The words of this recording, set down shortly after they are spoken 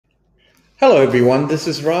Hello everyone, this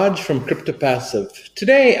is Raj from Crypto Passive.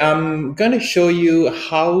 Today I'm going to show you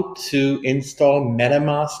how to install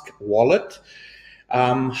Metamask wallet,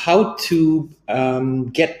 how to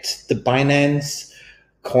get the Binance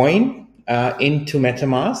coin into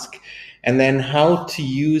Metamask, and then how to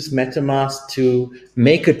use Metamask to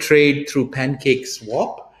make a trade through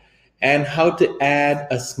Pancakeswap, and how to add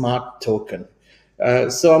a smart token.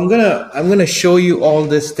 So I'm gonna show you all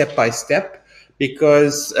this step by step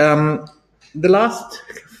because the last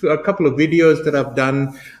couple of videos that I've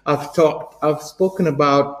done, I've spoken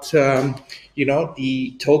about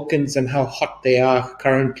the tokens and how hot they are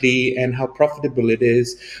currently and how profitable it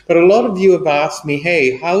is. But a lot of you have asked me,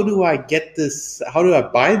 hey, how do I get this? How do I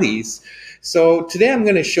buy these? So today I'm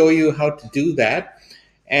going to show you how to do that,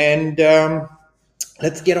 and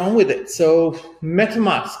let's get on with it. So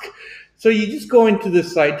MetaMask. So you just go into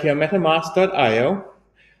this site here, metamask.io,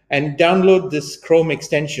 and download this Chrome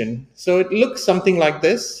extension. So it looks something like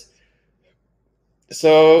this.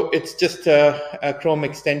 So it's just a Chrome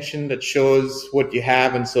extension that shows what you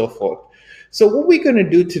have and so forth. So what we're going to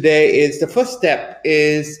do today is, the first step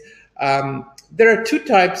is, there are two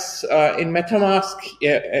types in MetaMask.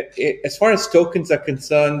 As far as tokens are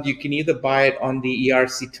concerned, you can either buy it on the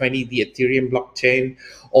ERC20, the Ethereum blockchain,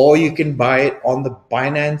 or you can buy it on the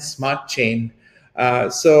Binance Smart Chain.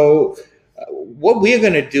 What we're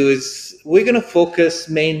going to do is we're going to focus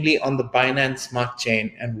mainly on the Binance Smart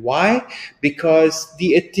Chain. And why? Because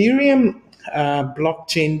the Ethereum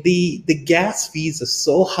blockchain, the gas fees are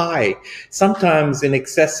so high, sometimes in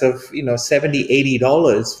excess of $70,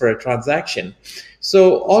 $80 for a transaction.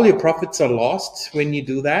 So all your profits are lost when you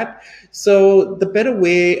do that. So the better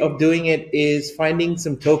way of doing it is finding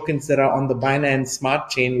some tokens that are on the Binance Smart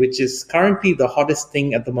Chain, which is currently the hottest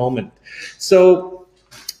thing at the moment. So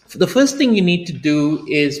the first thing you need to do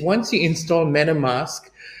is, once you install MetaMask,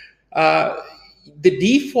 the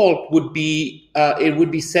default would be, it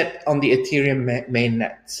would be set on the Ethereum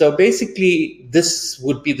mainnet. So basically, this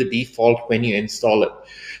would be the default when you install it.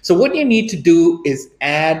 So what you need to do is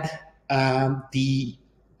add the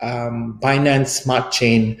Binance Smart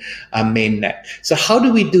Chain mainnet. So how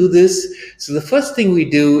do we do this? So the first thing we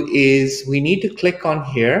do is we need to click on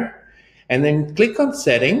here, and then click on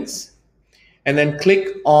settings, and then click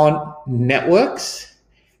on networks,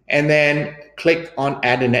 and then click on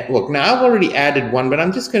add a network. Now I've already added one, but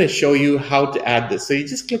I'm just going to show you how to add this. So you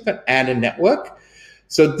just click on add a network.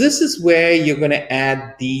 So this is where you're going to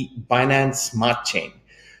add the Binance Smart Chain.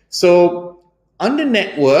 So under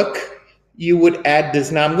network, you would add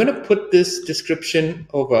this. Now I'm going to put this description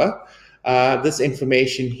over this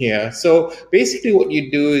information here. So basically what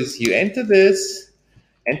you do is you enter this,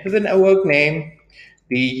 enter the network name.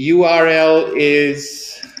 The URL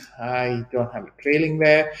is, I don't have it trailing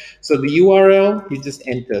there. So the URL, you just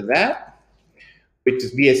enter that, which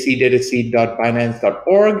is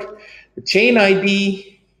bsc.binance.org. The chain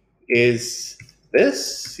ID is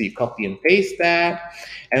this. So you copy and paste that.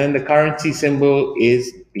 And then the currency symbol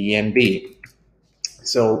is BNB.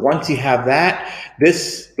 So once you have that,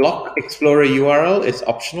 this Block Explorer URL is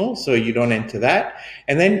optional, so you don't enter that.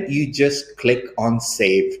 And then you just click on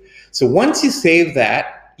save. So once you save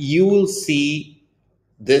that, you will see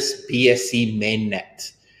this BSC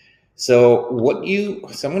Mainnet. So I'm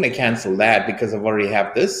going to cancel that because I've already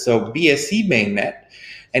have this. So BSC Mainnet.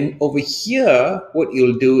 And over here, what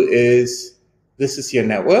you'll do is, this is your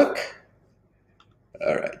network.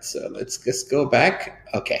 All right, so let's just go back.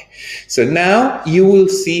 Okay, so now you will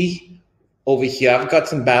see over here, I've got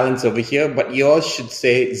some balance over here, but yours should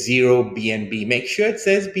say 0 BNB. Make sure it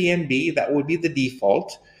says BNB, that will be the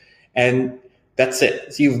default. And that's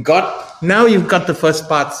it. So now you've got the first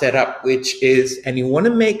part set up, which is, and you want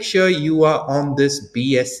to make sure you are on this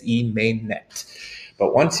BSE mainnet.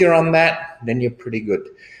 But once you're on that, then you're pretty good.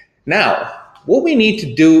 Now, what we need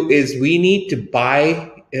to do is we need to buy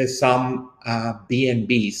some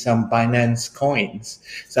BNB, some Binance coins.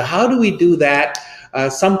 So how do we do that?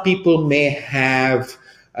 Some people may have,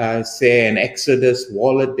 say, an Exodus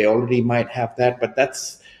wallet. They already might have that, but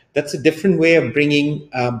that's a different way of bringing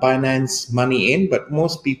Binance money in. But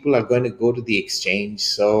most people are going to go to the exchange.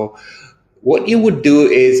 So what you would do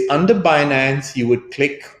is, under Binance, you would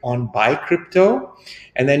click on buy crypto,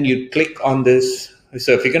 and then you click on this.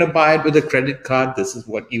 So if you're going to buy it with a credit card, this is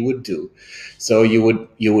what you would do. So you would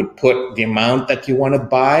put the amount that you want to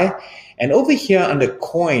buy, and over here under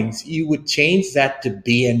coins, you would change that to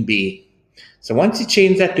BNB. So once you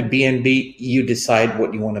change that to BNB, you decide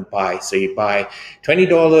what you want to buy. So you buy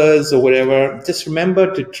 $20 or whatever. Just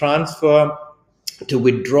remember, to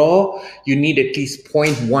withdraw, you need at least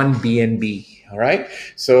 0.1 BNB. All right.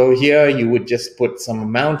 So here you would just put some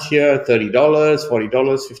amount here, $30, $40,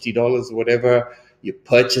 $50, whatever. You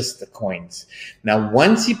purchase the coins. Now,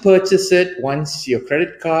 once you purchase it, once your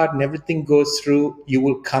credit card and everything goes through, you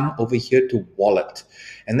will come over here to wallet.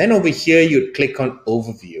 And then over here, you'd click on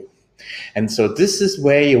overview. And so this is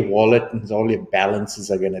where your wallet and all your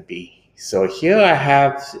balances are going to be. So here I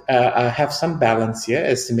have some balance here,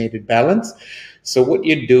 estimated balance. So what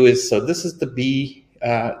you do is, so this is the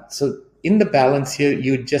so in the balance here,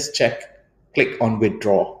 you just click on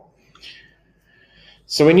withdraw.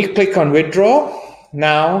 So when you click on withdraw,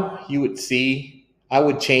 now you would see, I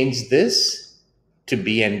would change this to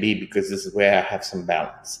BNB because this is where I have some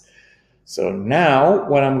balance. So now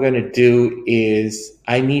what I'm going to do is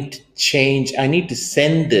I need to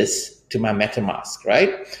send this to my Metamask,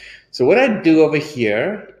 right? So what I'd do over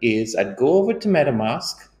here is I'd go over to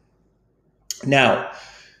Metamask. Now,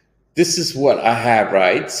 this is what I have,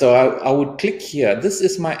 right? So I would click here. This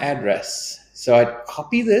is my address. So I'd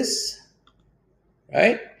copy this,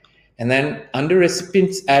 right? And then under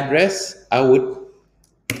recipient's address, I would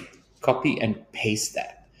copy and paste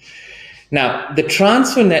that. Now, the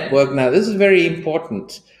transfer network, now this is very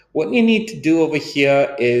important. What you need to do over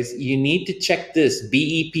here is you need to check this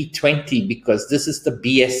BEP20 because this is the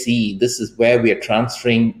BSC. This is where we are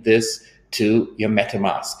transferring this to your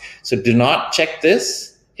MetaMask. So do not check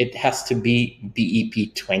this. It has to be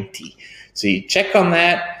BEP20. So you check on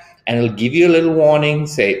that and it'll give you a little warning,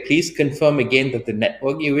 say, please confirm again that the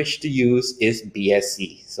network you wish to use is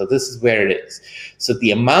BSC. So this is where it is. So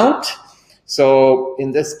the amount, so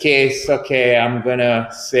in this case, okay, I'm going to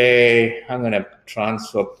say, I'm going to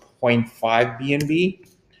transfer 0.5 BNB.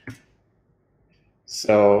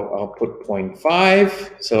 So I'll put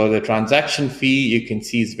 0.5. So the transaction fee, you can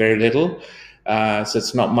see, is very little. So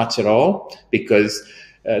it's not much at all because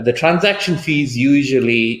the transaction fees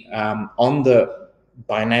usually on the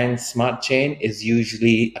Binance Smart Chain is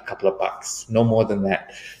usually a couple of bucks, no more than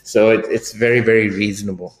that. So it's very, very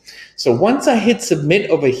reasonable. So once I hit submit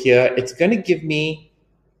over here, it's going to give me,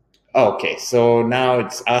 okay, so now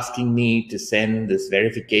it's asking me to send this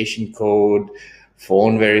verification code,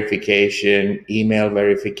 phone verification, email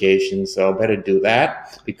verification. So I better do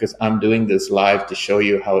that because I'm doing this live to show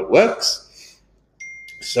you how it works.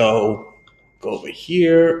 So go over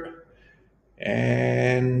here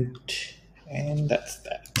and that's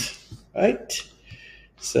that, right?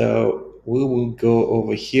 So we will go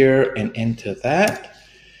over here and enter that.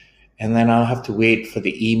 And then I'll have to wait for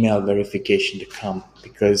the email verification to come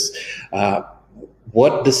because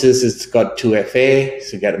what this is, it's got 2FA.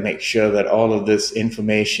 So you got to make sure that all of this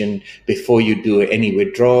information before you do any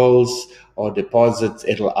withdrawals or deposits,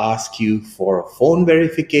 it'll ask you for a phone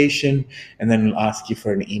verification and then it'll ask you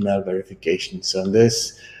for an email verification. So in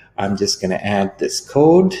this, I'm just going to add this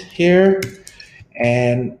code here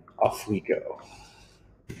and off we go.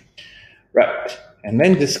 Right. And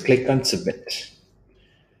then just click on submit.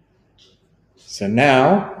 So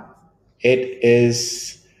now it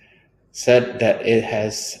is said that it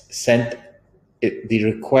has sent it, the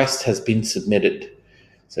request has been submitted.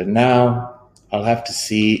 So now I'll have to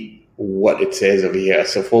see what it says over here.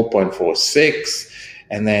 So 4.46,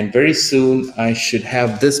 and then very soon I should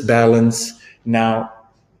have this balance now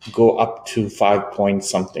go up to 5 point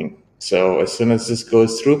something. So as soon as this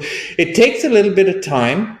goes through, it takes a little bit of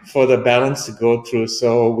time for the balance to go through.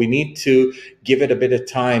 So we need to give it a bit of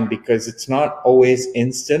time because it's not always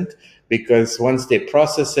instant, because once they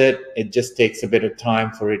process it, it just takes a bit of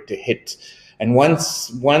time for it to hit. And once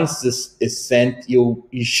this is sent, you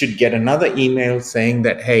should get another email saying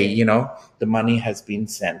that, hey, you know, the money has been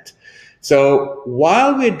sent. So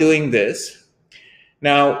while we're doing this,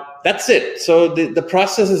 now that's it. So the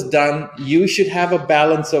process is done. You should have a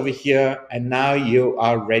balance over here, and now you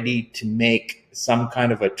are ready to make some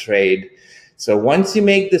kind of a trade. So once you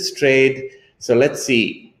make this trade, so let's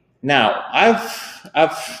see. Now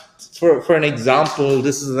for an example,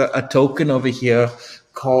 this is a token over here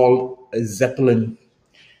called Zetbull.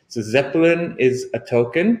 So Zetbull is a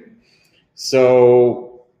token.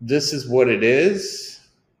 So this is what it is,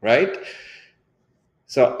 right?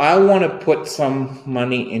 So I want to put some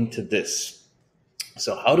money into this.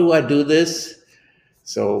 So how do I do this?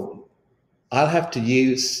 So I'll have to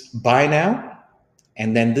use buy now,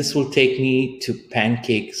 and then this will take me to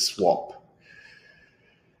Pancakeswap.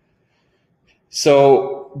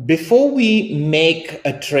 So before we make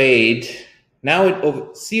a trade,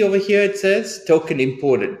 now see over here it says token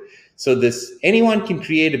imported. So this anyone can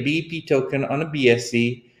create a BEP token on a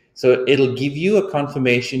BSC. So it'll give you a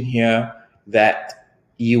confirmation here that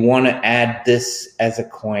you want to add this as a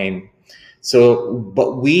coin. So,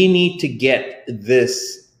 but we need to get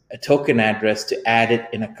this a token address to add it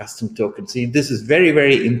in a custom token. So this is very,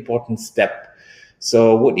 very important step.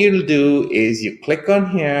 So what you'll do is you click on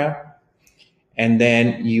here, and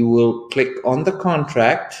then you will click on the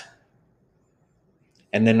contract.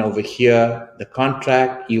 And then over here, the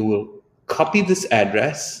contract, you will copy this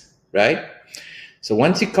address, right? So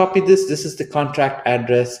once you copy this, this is the contract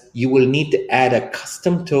address. You will need to add a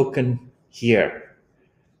custom token here,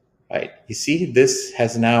 right? You see, this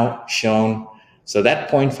has now shown. So that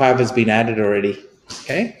 0.5 has been added already,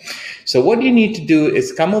 okay? So what you need to do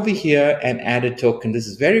is come over here and add a token. This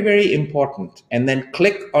is very, very important. And then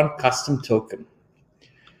click on custom token.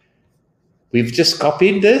 We've just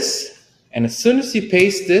copied this. And as soon as you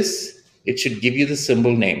paste this, it should give you the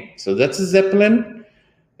symbol name. So that's a Zeppelin,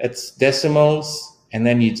 that's decimals, and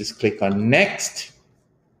then you just click on next.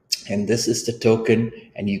 And this is the token,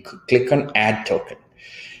 and you could click on add token.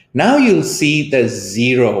 Now you'll see the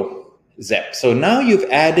 0 ZEP. So now you've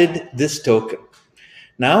added this token.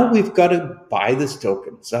 Now we've got to buy this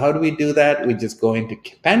token. So how do we do that? We just go into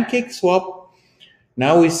Pancakeswap.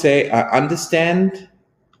 Now we say, I understand,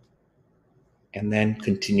 and then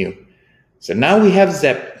continue. So now we have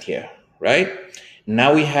ZEP here, right?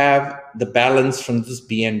 Now we have the balance from this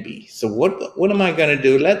BNB. So what am I going to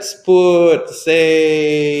do? Let's put,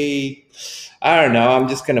 say, I don't know. I'm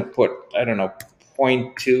just going to put, I don't know,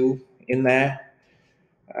 0.2 in there.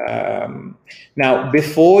 Now,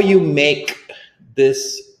 before you make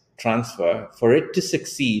this transfer, for it to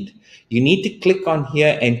succeed, you need to click on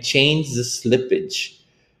here and change the slippage,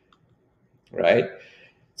 right?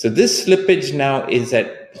 So this slippage now is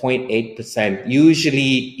at 0.8%.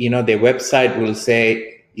 Usually, their website will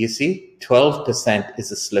say, you see, 12%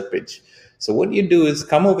 is a slippage. So what you do is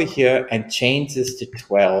come over here and change this to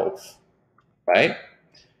 12, right?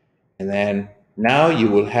 And then now you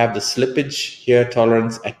will have the slippage here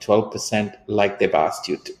tolerance at 12% like they've asked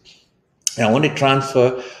you to. And I want to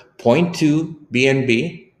transfer 0.2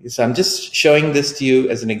 BNB. So I'm just showing this to you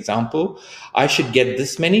as an example. I should get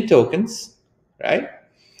this many tokens, right?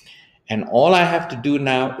 And all I have to do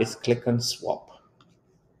now is click on swap.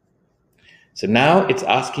 So now it's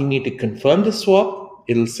asking me to confirm the swap.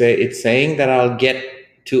 It's saying that I'll get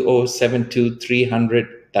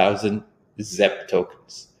 300,000 ZEP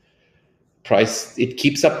tokens. Price, it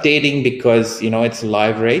keeps updating because, it's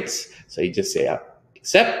live rates. So you just say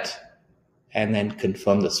accept and then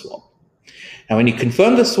confirm the swap. Now, when you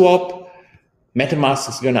confirm the swap, Metamask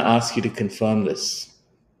is going to ask you to confirm this,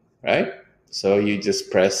 right? So you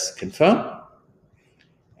just press confirm,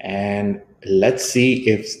 and let's see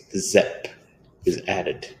if the ZEP is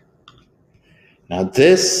added. Now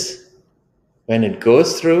this, when it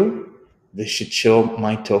goes through, this should show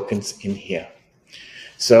my tokens in here.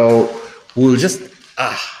 So we'll just,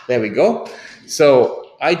 there we go.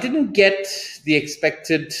 So I didn't get the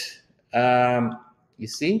expected, you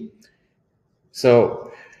see?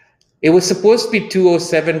 So it was supposed to be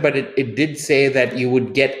 207, but it did say that you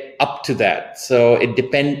would get up to that. So it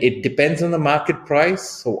depends on the market price.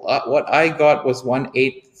 So what I got was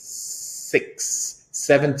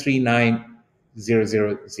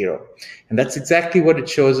 186,739,000. And that's exactly what it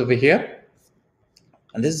shows over here.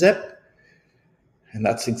 And this ZEP. And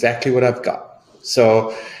that's exactly what I've got.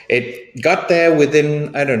 So it got there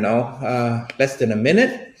within, I don't know, less than a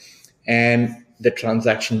minute. And the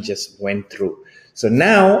transaction just went through. So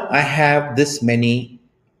now I have this many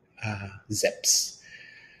ZEPs.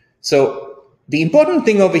 So the important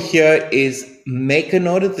thing over here is make a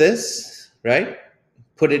note of this, right?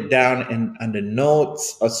 Put it down under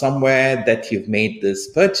notes or somewhere that you've made this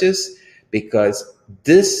purchase, because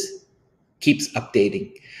this keeps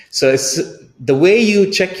updating. So the way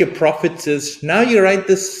you check your profits is now you write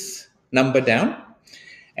this number down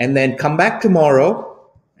and then come back tomorrow,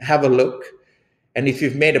 have a look. And if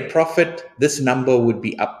you've made a profit, this number would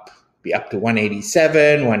be up to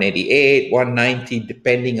 187, 188, 190,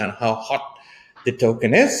 depending on how hot the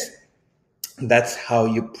token is. That's how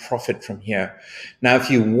you profit from here. Now, if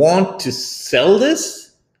you want to sell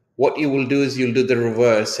this, what you will do is you'll do the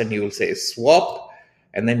reverse, and you will say swap,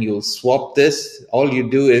 and then you'll swap this. All you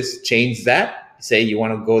do is change that. Say you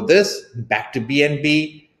want to go this back to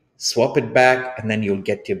BNB, swap it back, and then you'll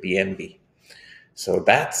get your BNB. So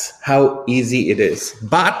that's how easy it is.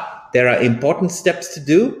 But there are important steps to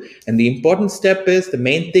do. And the important step is, the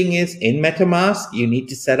main thing is, in MetaMask, you need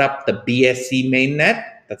to set up the BSC Mainnet.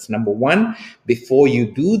 That's number one. Before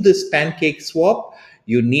you do this Pancakeswap,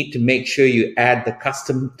 you need to make sure you add the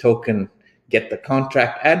custom token, get the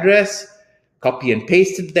contract address, copy and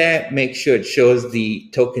paste it there, make sure it shows the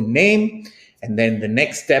token name. And then the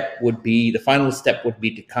next step would be, the final step would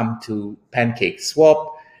be to come to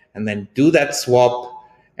Pancakeswap and then do that swap.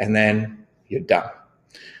 and then you're done.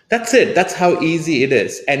 That's it. That's how easy it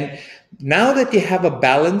is. And now that you have a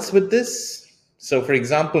balance with this, so for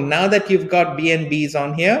example, now that you've got BNBs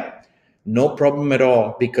on here, no problem at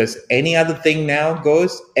all, because any other thing now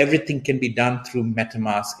goes, everything can be done through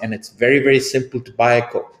Metamask, and it's very, very simple to buy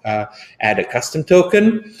add a custom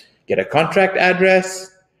token, get a contract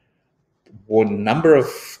address, what number of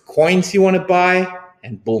coins you want to buy,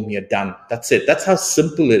 and boom, you're done. That's it. That's how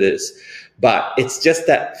simple it is. But it's just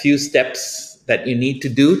that few steps that you need to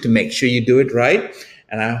do to make sure you do it right.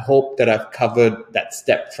 And I hope that I've covered that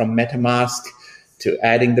step from MetaMask to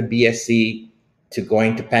adding the BSC to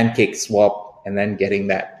going to Pancakeswap and then getting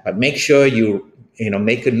that. But make sure you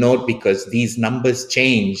make a note, because these numbers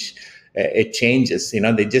change. It changes.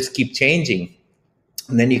 They just keep changing.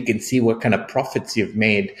 And then you can see what kind of profits you've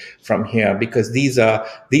made from here, because these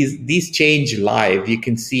change live. You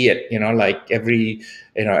can see it, like every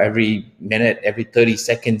minute, every 30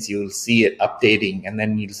 seconds, you'll see it updating, and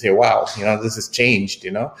then you'll say, wow, this has changed,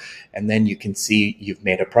 and then you can see you've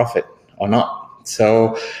made a profit or not.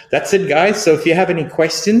 So that's it, guys. So if you have any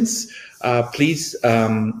questions, please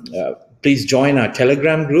join our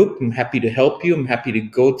Telegram group. I'm happy to help you. I'm happy to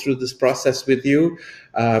go through this process with you.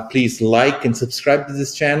 Please like and subscribe to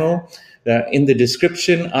this channel. In the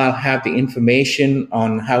description, I'll have the information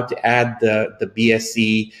on how to add the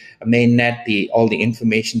BSC Mainnet, all the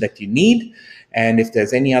information that you need. And if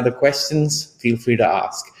there's any other questions, feel free to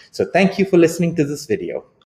ask. So thank you for listening to this video.